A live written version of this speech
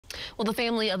Well, the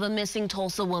family of a missing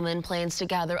Tulsa woman plans to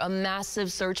gather a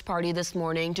massive search party this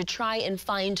morning to try and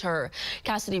find her.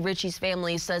 Cassidy Ritchie's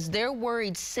family says they're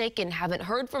worried sick and haven't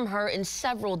heard from her in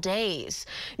several days.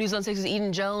 News on 6's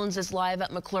Eden Jones is live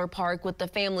at McClure Park with the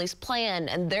family's plan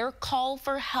and their call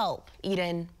for help.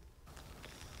 Eden.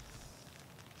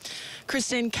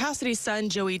 Kristen, Cassidy's son,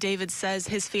 Joey David, says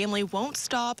his family won't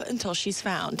stop until she's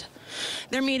found.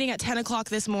 They're meeting at 10 o'clock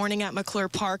this morning at McClure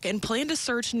Park and plan to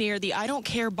search near the I Don't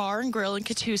Care Bar and Grill in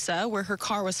Tulsa, where her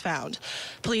car was found.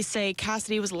 Police say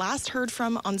Cassidy was last heard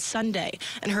from on Sunday,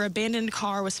 and her abandoned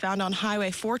car was found on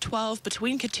Highway 412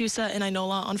 between Tulsa and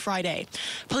Inola on Friday.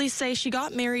 Police say she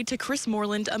got married to Chris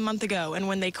Moreland a month ago, and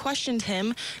when they questioned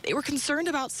him, they were concerned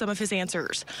about some of his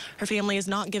answers. Her family is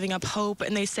not giving up hope,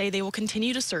 and they say they will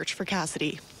continue to search for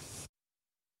Cassidy.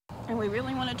 And we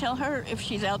really want to tell her, if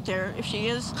she's out there, if she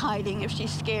is hiding, if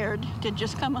she's scared, to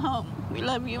just come home. We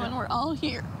love you and we're all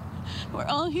here. We're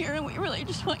all here and we really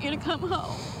just want you to come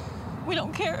home. We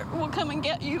don't care. We'll come and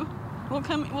get you. We'll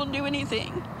do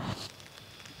anything.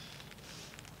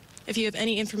 If you have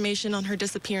any information on her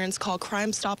disappearance, call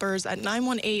Crime Stoppers at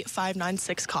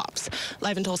 918-596-COPS.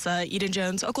 Live in Tulsa, Eden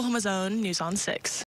Jones, Oklahoma's Own, News on 6.